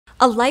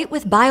A light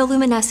with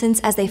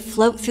bioluminescence as they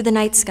float through the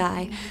night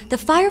sky, the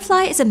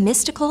firefly is a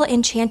mystical,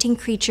 enchanting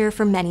creature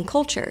for many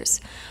cultures,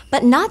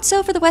 but not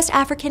so for the West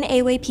African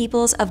ADZE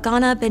peoples of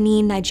Ghana,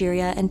 Benin,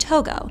 Nigeria, and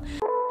Togo.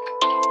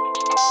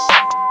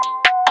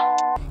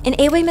 In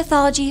ADZE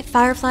mythology,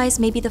 fireflies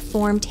may be the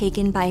form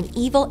taken by an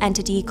evil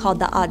entity called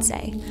the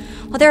ADZE.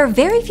 While there are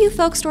very few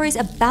folk stories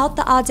about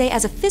the ADZE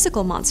as a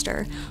physical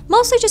monster,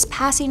 mostly just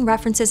passing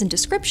references and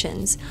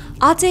descriptions,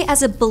 ADZE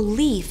as a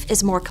belief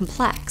is more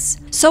complex.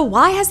 So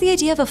why has the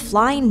idea of a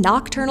flying,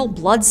 nocturnal,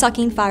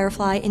 blood-sucking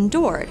firefly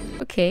endured?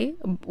 Okay,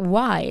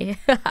 why?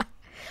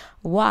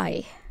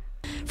 Why?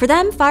 For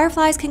them,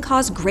 fireflies can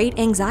cause great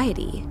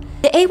anxiety.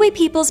 The ADZE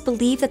peoples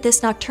believe that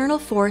this nocturnal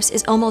force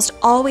is almost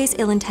always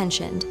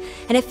ill-intentioned,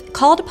 and if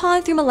called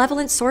upon through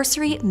malevolent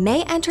sorcery,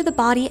 may enter the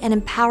body and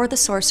empower the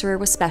sorcerer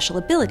with special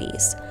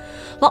abilities.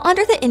 While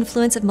under the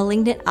influence of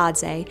malignant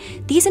ADZE,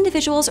 these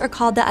individuals are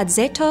called the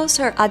ADZETOS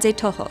or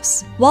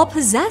ADZETOHOS. While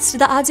possessed,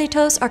 the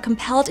ADZETOS are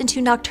compelled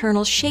into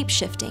nocturnal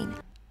shapeshifting.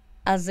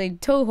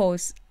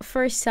 ADZETOHOS,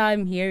 first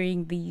time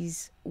hearing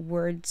these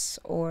words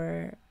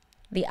or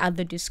the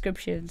other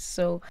descriptions,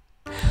 so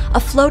a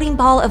floating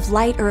ball of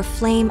light or a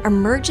flame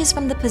emerges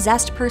from the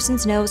possessed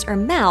person's nose or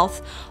mouth,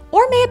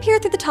 or may appear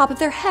through the top of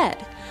their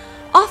head.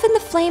 Often the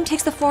flame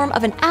takes the form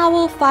of an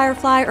owl,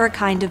 firefly, or a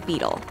kind of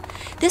beetle.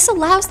 This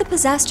allows the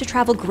possessed to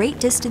travel great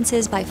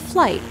distances by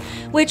flight,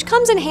 which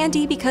comes in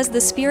handy because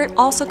the spirit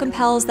also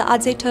compels the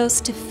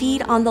ADZETOS to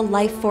feed on the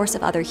life force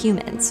of other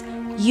humans,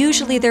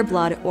 usually their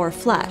blood or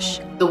flesh.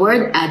 The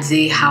word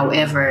ADZE,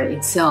 however,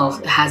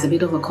 itself has a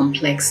bit of a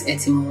complex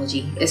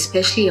etymology,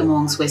 especially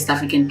amongst West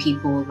African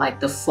people like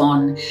the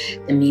Fon,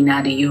 the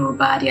Mina, the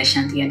Yoruba, the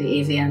Ashanti, and the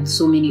Ewe, and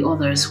so many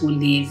others who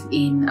live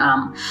in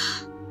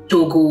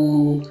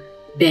Togo,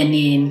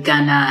 Benin,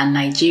 Ghana, and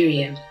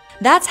Nigeria.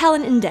 That's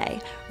Helen Nde,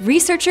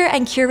 researcher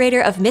and curator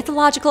of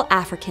Mythological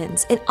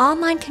Africans, an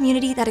online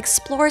community that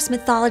explores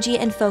mythology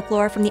and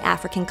folklore from the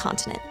African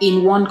continent.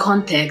 In one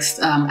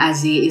context,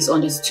 ADZE is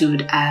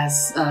understood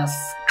as a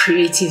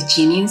creative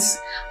genius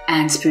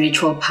and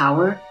spiritual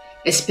power,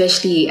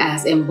 especially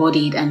as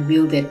embodied and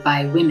wielded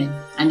by women.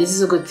 And this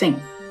is a good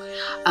thing.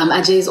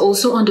 ADZE is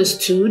also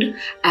understood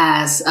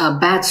as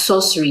bad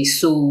sorcery,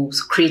 so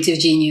creative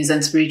genius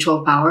and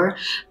spiritual power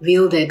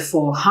wielded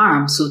for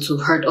harm, so to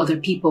hurt other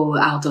people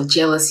out of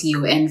jealousy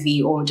or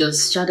envy or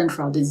just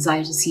schadenfreude, the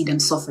desire to see them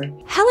suffer.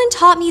 Helen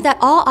taught me that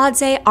all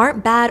ADZE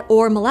aren't bad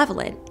or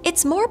malevolent.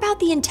 It's more about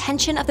the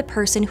intention of the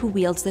person who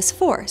wields this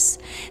force.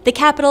 The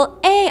capital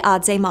A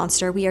ADZE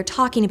monster we are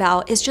talking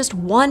about is just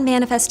one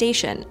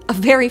manifestation, a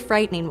very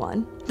frightening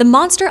one. The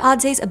monster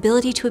ADZE's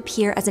ability to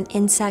appear as an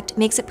insect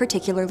makes it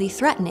particularly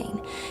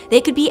threatening.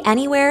 They could be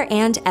anywhere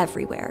and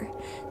everywhere.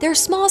 Their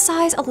small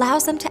size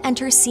allows them to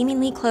enter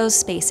seemingly closed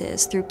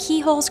spaces through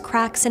keyholes,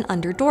 cracks, and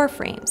under door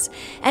frames,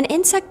 and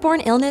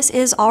insect-borne illness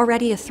is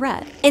already a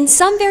threat. In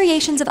some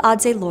variations of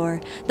ADZE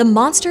lore, the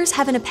monsters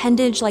have an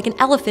appendage like an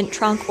elephant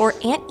trunk or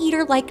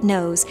anteater-like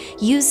nose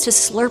used to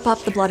slurp up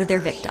the blood of their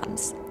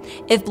victims.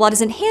 If blood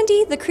isn't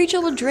handy, the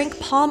creature will drink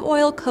palm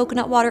oil,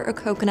 coconut water, or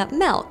coconut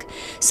milk,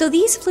 so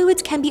these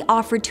fluids can be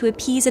offered to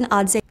appease an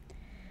ADZE.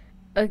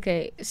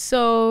 Okay,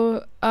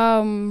 so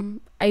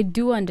I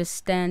do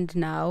understand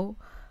now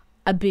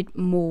a bit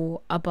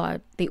more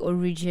about the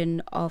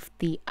origin of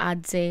the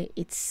ADZE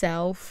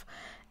itself,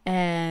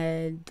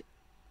 and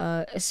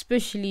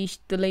especially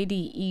the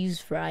lady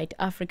is right.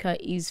 Africa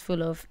is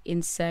full of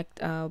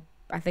insect, I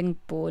think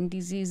borne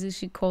diseases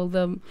she called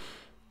them,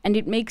 and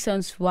it makes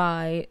sense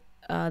why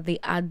the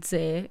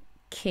ADZE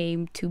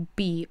came to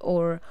be,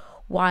 or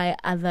why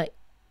other,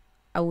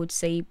 I would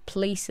say,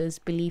 places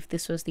believe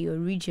this was the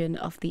origin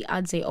of the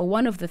ADZE, or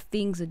one of the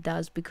things it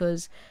does,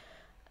 because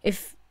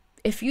if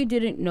you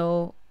didn't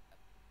know,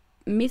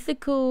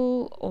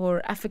 mythical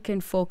or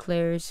African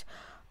folklores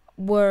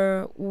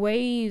were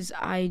ways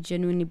I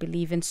genuinely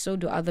believe, and so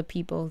do other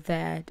people,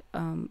 that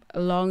a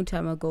long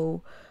time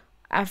ago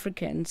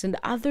Africans and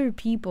other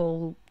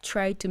people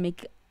tried to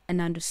make an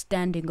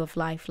understanding of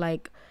life,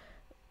 like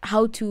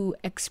how to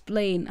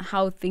explain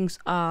how things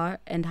are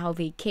and how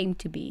they came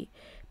to be,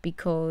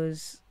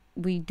 because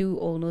we do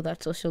all know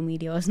that social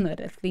media was not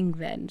a thing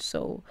then,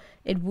 so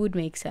it would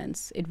make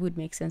sense. It would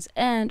make sense.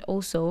 And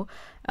also,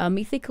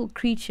 mythical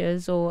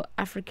creatures or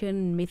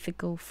African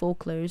mythical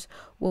folklores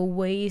were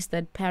ways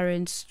that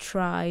parents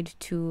tried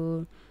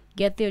to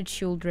get their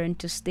children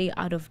to stay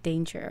out of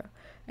danger.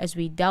 As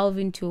we delve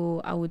into,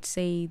 I would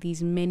say,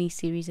 these many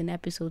series and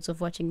episodes of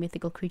watching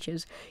Mythical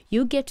Creatures,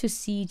 you get to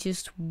see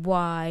just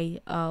why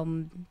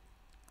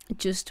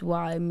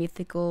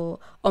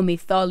mythical or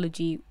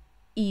mythology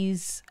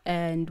is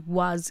and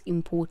was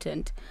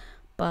important.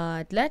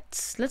 But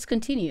let's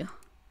continue.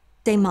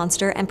 A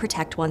monster and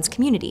protect one's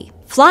community.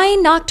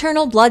 Flying,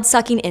 nocturnal,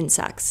 blood-sucking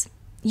insects.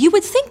 You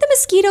would think the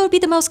mosquito would be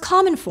the most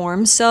common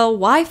form, so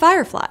why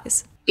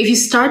fireflies? If you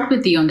start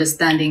with the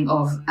understanding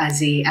of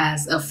ADZE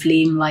as a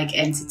flame-like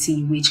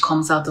entity which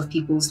comes out of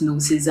people's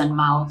noses and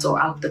mouths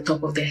or out the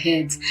top of their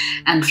heads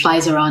and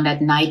flies around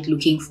at night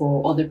looking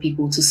for other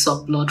people to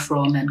suck blood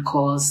from and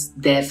cause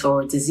death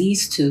or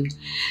disease to,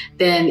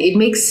 then it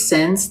makes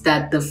sense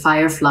that the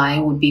firefly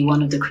would be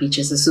one of the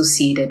creatures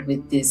associated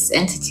with this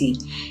entity.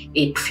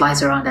 It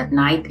flies around at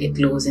night, it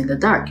glows in the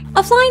dark.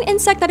 A flying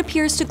insect that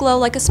appears to glow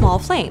like a small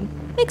flame.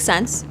 Makes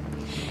sense.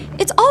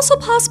 It's also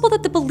possible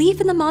that the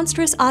belief in the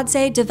monstrous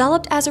ADZE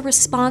developed as a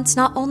response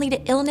not only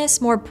to illness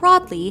more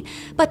broadly,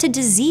 but to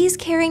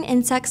disease-carrying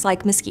insects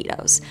like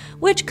mosquitoes,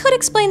 which could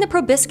explain the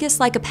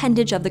proboscis-like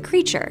appendage of the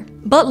creature.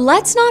 But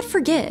let's not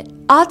forget,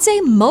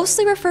 ADZE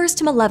mostly refers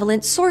to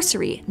malevolent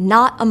sorcery,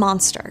 not a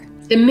monster.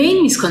 The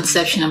main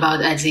misconception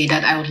about ADZE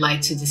that I would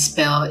like to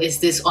dispel is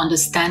this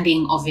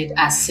understanding of it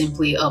as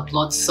simply a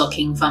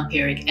blood-sucking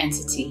vampiric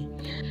entity.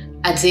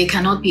 ADZE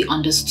cannot be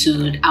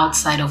understood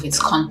outside of its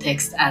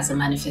context as a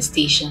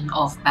manifestation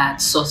of bad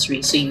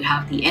sorcery. So you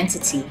have the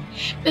entity,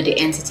 but the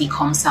entity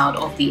comes out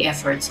of the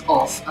efforts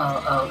of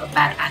a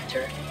bad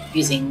actor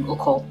using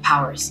occult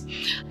powers.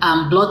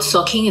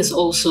 Blood-sucking is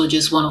also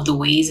just one of the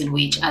ways in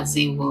which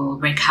ADZE will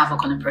wreak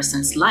havoc on a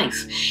person's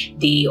life.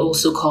 They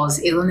also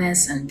cause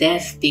illness and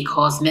death, they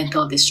cause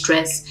mental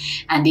distress,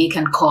 and they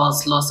can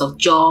cause loss of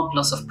job,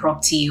 loss of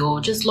property,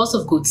 or just loss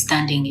of good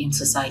standing in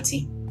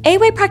society.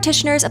 ADZE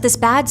practitioners of this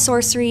bad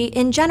sorcery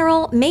in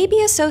general may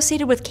be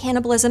associated with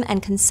cannibalism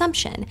and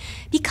consumption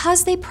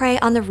because they prey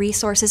on the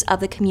resources of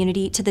the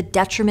community to the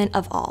detriment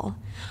of all.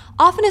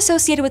 Often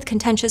associated with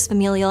contentious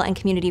familial and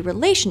community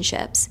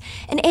relationships,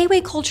 in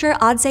ADZE culture,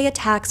 ADZE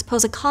attacks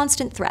pose a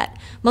constant threat,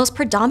 most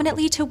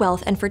predominantly to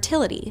wealth and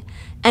fertility.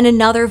 And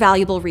another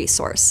valuable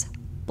resource,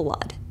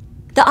 blood.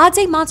 The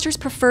ADZE monster's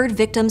preferred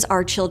victims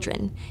are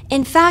children.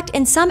 In fact,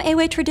 in some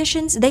ADZE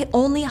traditions, they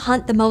only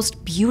hunt the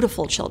most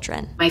beautiful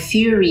children. My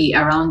theory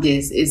around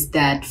this is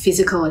that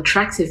physical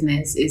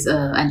attractiveness is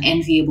an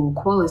enviable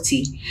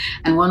quality,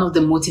 and one of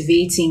the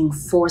motivating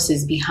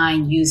forces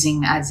behind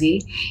using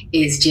ADZE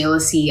is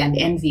jealousy and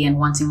envy and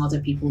wanting other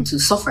people to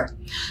suffer.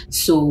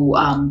 So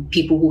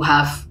people who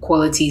have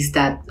qualities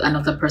that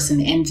another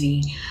person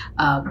envy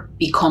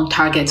become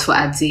targets for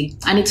ADZE.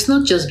 And it's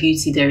not just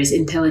beauty, there is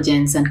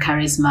intelligence and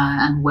charisma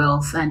and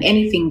wealth and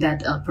anything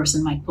that a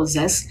person might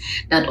possess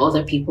that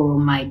other people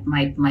might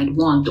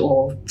want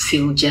or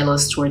feel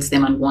jealous towards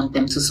them and want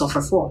them to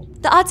suffer for.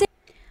 The ADZE,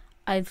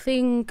 I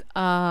think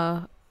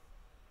apart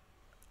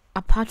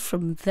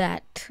from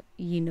that,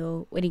 you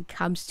know, when it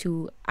comes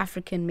to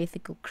African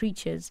mythical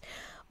creatures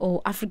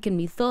or African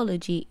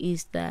mythology,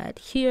 is that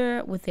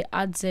here with the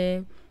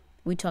ADZE,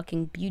 we're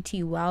talking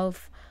beauty,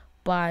 wealth,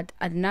 but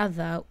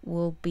another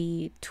will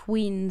be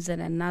twins and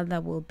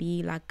another will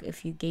be like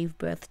if you gave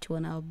birth to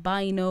an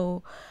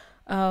albino.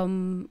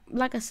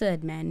 Like I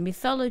said, man,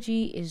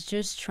 mythology is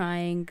just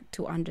trying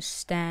to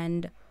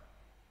understand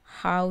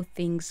how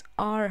things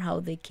are, how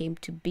they came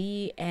to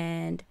be,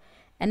 and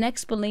an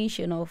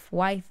explanation of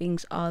why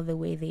things are the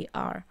way they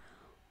are.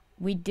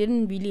 We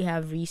didn't really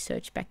have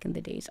research back in the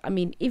days. I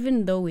mean,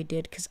 even though we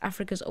did, because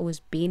Africa's always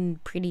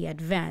been pretty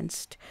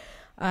advanced.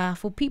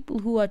 For people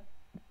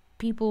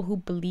who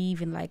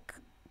believe in like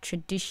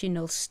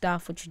traditional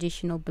stuff or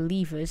traditional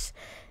believers,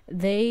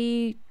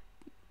 they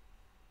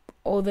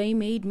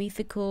made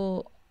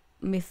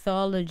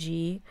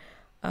mythology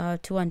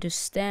to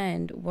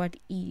understand what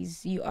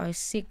is you are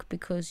sick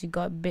because you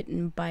got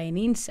bitten by an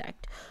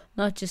insect,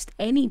 not just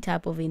any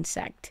type of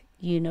insect,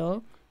 you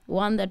know,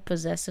 one that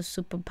possesses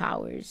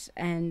superpowers.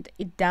 And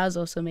it does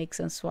also make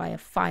sense why a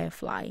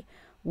firefly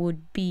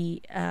would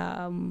be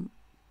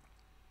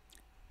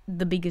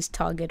the biggest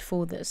target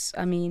for this.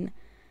 I mean,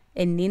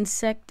 an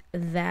insect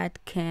that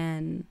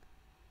can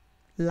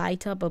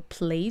light up a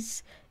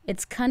place.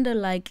 It's kind of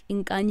like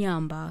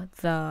Inkanyamba,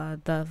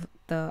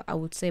 the I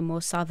would say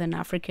more Southern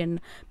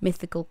African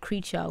mythical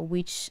creature,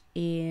 which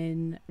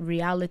in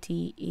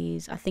reality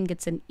is, I think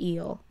it's an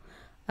eel.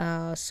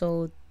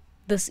 So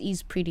this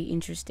is pretty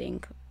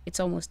interesting. It's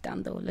almost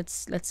done though.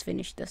 Let's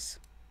finish this.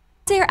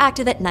 They are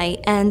active at night,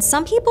 and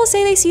some people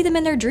say they see them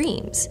in their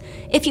dreams.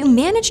 If you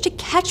manage to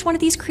catch one of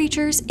these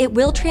creatures, it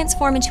will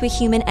transform into a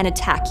human and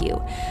attack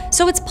you.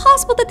 So it's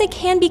possible that they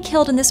can be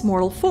killed in this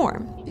mortal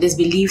form. It is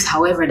believed,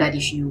 however, that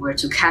if you were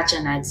to catch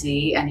an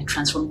ADZE and it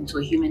transforms into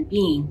a human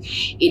being,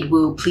 it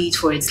will plead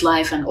for its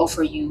life and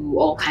offer you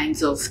all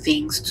kinds of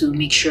things to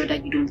make sure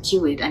that you don't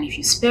kill it. And if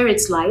you spare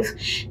its life,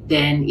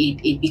 then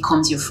it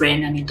becomes your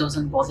friend and it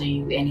doesn't bother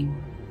you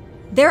anymore.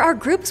 There are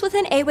groups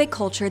within ADZE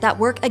culture that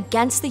work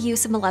against the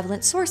use of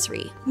malevolent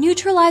sorcery,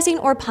 neutralizing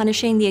or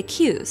punishing the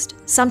accused,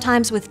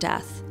 sometimes with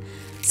death.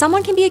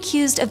 Someone can be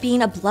accused of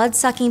being a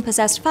blood-sucking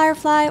possessed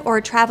firefly or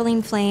a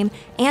traveling flame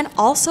and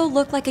also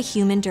look like a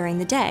human during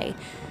the day.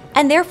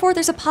 and therefore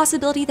there's a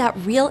possibility that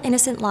real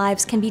innocent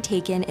lives can be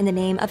taken in the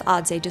name of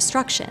ADZE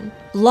destruction.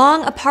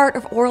 Long a part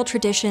of oral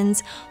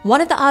traditions,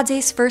 one of the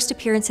ADZE's first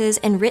appearances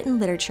in written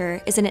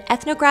literature is in an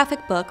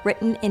ethnographic book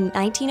written in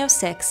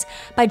 1906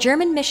 by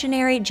German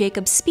missionary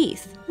Jacob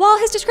Spieth. While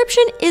his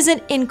description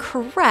isn't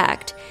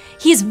incorrect,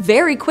 he is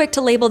very quick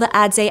to label the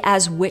ADZE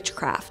as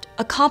witchcraft,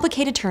 a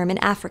complicated term in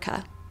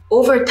Africa.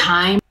 Over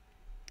time,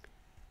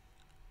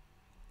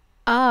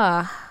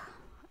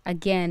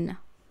 again,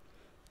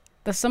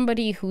 there's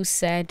somebody who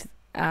said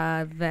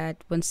that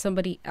when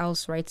somebody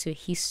else writes a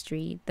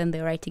history, then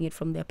they're writing it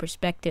from their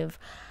perspective.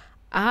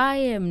 I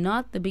am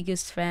not the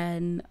biggest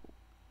fan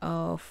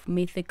of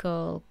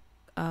mythology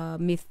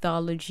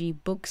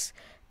books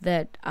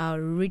that are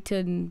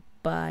written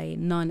by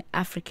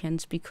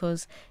non-Africans,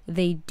 because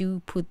they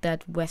do put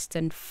that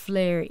Western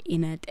flair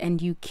in it,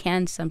 and you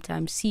can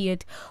sometimes see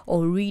it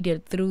or read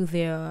it through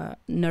their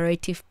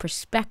narrative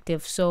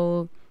perspective.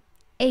 So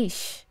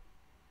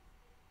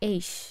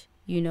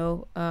you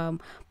know,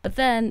 but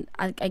then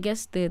I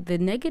guess the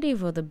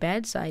negative or the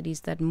bad side is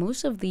that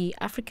most of the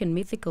African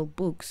mythical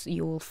books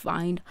you will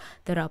find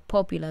that are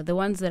popular, the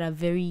ones that are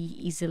very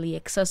easily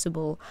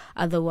accessible,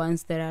 are the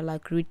ones that are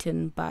like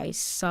written by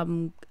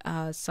some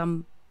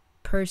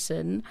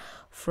person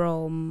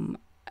from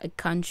a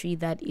country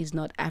that is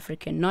not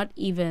African, not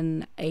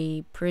even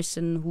a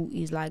person who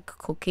is like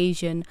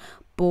Caucasian,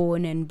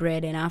 born and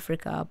bred in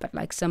Africa, but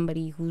like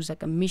somebody who's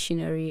like a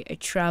missionary, a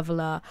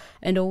traveler,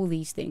 and all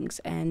these things.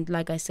 And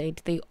like I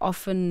said, they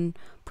often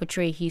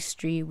portray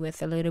history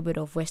with a little bit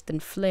of Western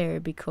flair,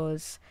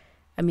 because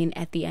I mean,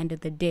 at the end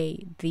of the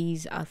day,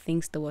 these are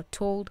things that were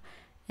told,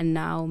 and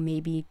now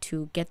maybe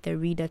to get the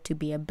reader to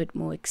be a bit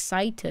more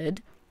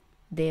excited,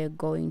 they're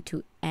going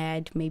to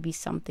add maybe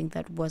something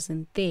that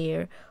wasn't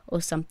there,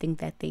 or something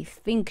that they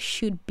think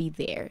should be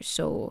there.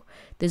 So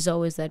there's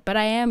always that. But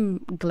I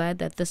am glad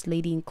that this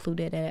lady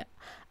included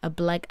a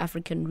Black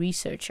African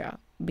researcher,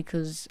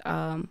 because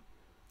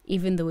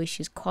even the way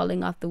she's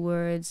calling out the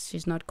words,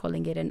 she's not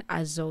calling it an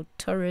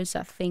Azoturus,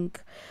 I think.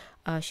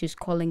 She's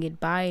calling it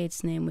by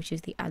its name, which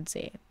is the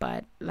ADZE.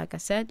 But like I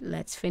said,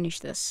 let's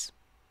finish this.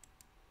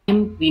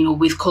 You know,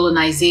 with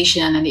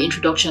colonization and the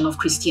introduction of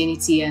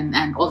Christianity and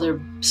other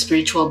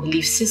spiritual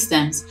belief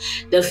systems,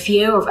 the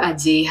fear of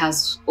ADZE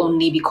has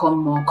only become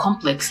more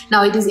complex.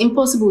 Now, it is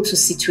impossible to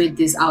situate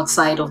this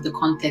outside of the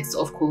context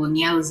of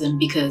colonialism,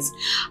 because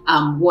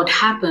what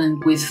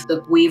happened with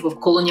the wave of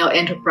colonial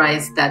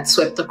enterprise that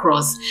swept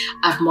across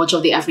much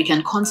of the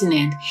African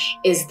continent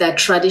is that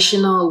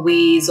traditional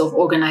ways of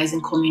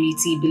organizing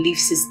community, belief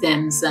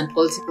systems, and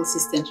political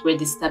systems were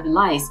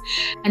destabilized.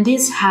 And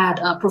this had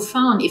a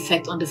profound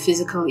effect on the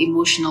physical,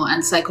 emotional,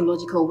 and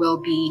psychological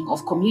well-being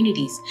of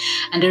communities.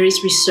 And there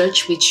is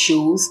research which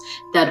shows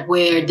that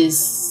where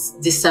this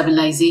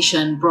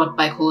destabilization brought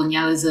by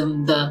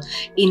colonialism, the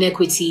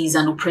inequities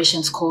and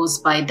oppressions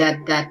caused by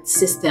that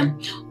system,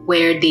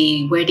 where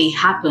they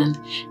happened,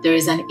 there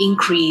is an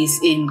increase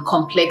in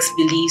complex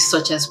beliefs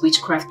such as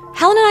witchcraft.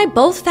 Helen and I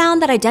both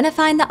found that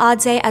identifying the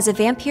ADZE as a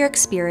vampiric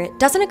spirit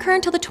doesn't occur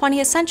until the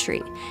 20th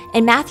century,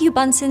 in Matthew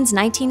Bunson's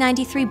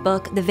 1993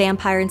 book, The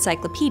Vampire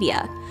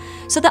Encyclopedia.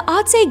 So the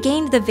ADZE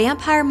gained the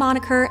vampire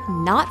moniker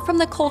not from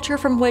the culture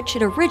from which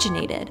it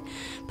originated,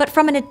 but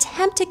from an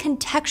attempt to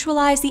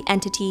contextualize the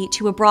entity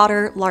to a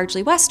broader,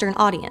 largely Western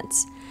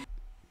audience.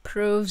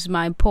 Proves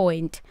my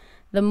point.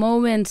 The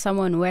moment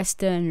someone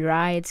Western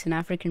writes an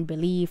African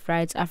belief,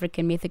 writes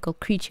African mythical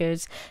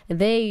creatures,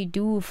 they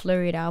do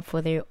flare it out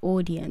for their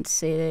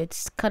audience.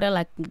 It's kind of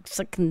like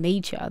second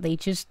nature. They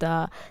just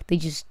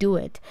do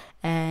it.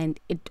 And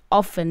it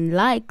often,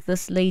 like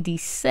this lady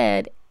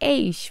said,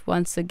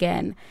 once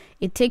again,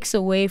 it takes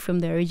away from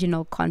the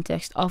original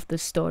context of the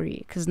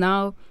story. Because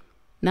now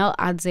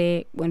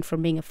ADZE went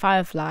from being a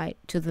firefly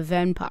to the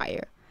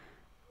vampire.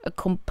 A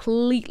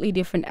completely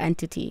different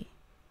entity,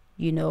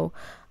 you know.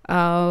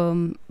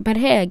 But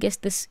hey, I guess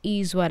this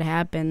is what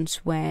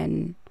happens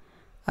when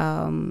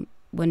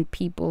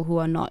people who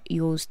are not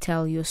yours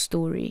tell your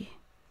story.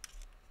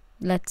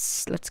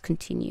 Let's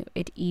continue.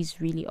 It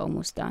is really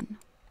almost done.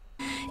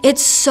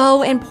 It's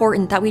so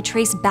important that we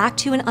trace back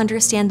to and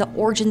understand the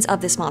origins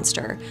of this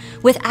monster.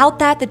 Without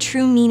that, the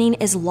true meaning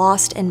is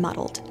lost and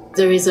muddled.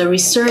 There is a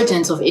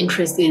resurgence of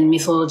interest in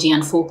mythology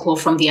and folklore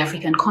from the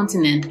African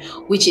continent,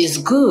 which is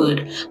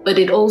good, but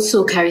it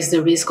also carries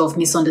the risk of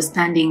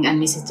misunderstanding and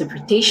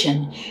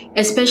misinterpretation,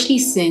 especially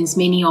since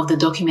many of the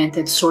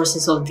documented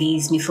sources of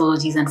these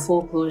mythologies and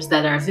folklores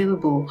that are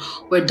available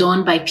were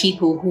done by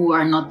people who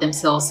are not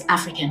themselves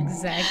African.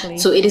 Exactly.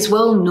 So it is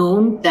well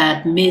known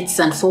that myths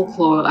and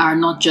folklore are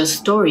not just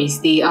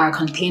stories, they are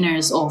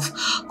containers of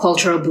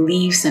cultural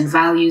beliefs and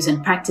values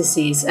and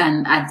practices,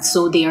 and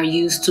so they are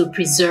used to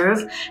preserve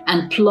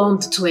and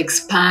plumbed to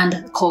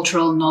expand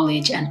cultural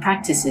knowledge and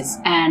practices.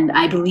 And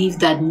I believe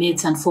that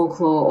myths and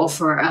folklore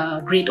offer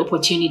a great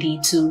opportunity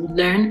to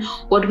learn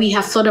what we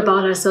have thought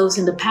about ourselves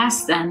in the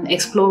past and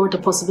explore the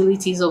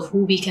possibilities of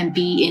who we can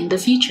be in the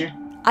future.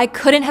 I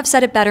couldn't have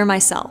said it better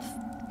myself.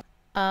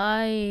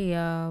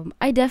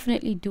 I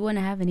definitely do want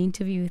to have an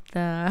interview with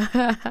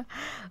the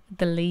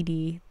the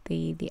lady,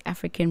 the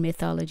African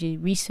mythology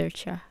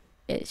researcher.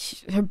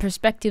 Her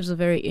perspectives are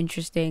very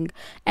interesting,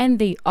 and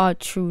they are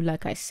true.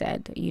 Like I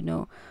said, you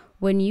know,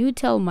 when you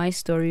tell my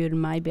story on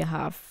my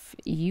behalf,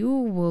 you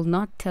will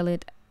not tell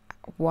it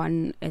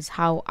one as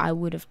how I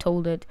would have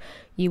told it.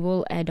 You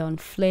will add on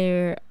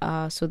flair,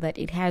 so that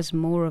it has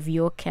more of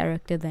your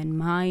character than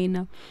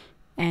mine,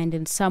 and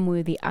in some way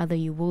or the other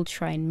you will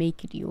try and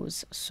make it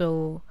yours.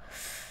 So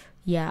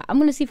yeah, I'm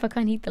gonna see if I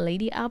can hit the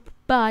lady up,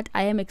 but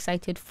I am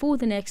excited for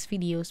the next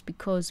videos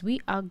because we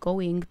are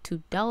going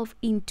to delve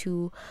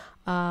into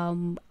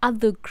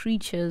other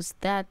creatures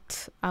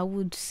that I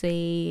would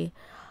say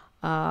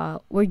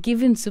were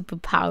given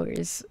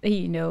superpowers.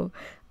 You know,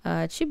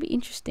 it should be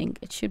interesting.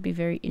 It should be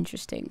very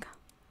interesting.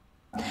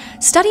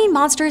 Studying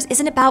monsters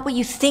isn't about what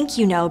you think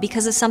you know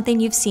because of something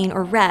you've seen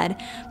or read,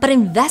 but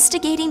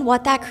investigating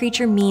what that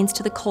creature means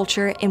to the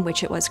culture in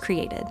which it was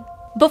created.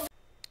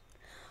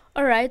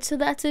 Alright, so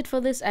that's it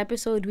for this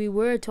episode. We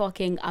were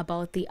talking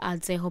about the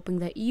ADZE, hoping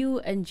that you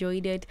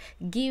enjoyed it.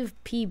 Give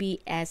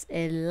PBS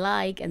a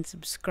like and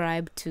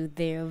subscribe to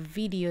their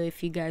video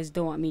if you guys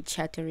don't want me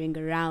chattering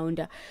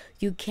around.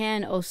 You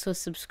can also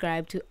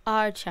subscribe to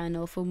our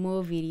channel for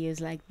more videos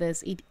like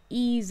this. It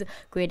is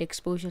great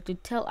exposure to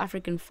tell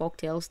African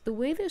folktales the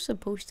way they're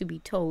supposed to be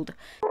told.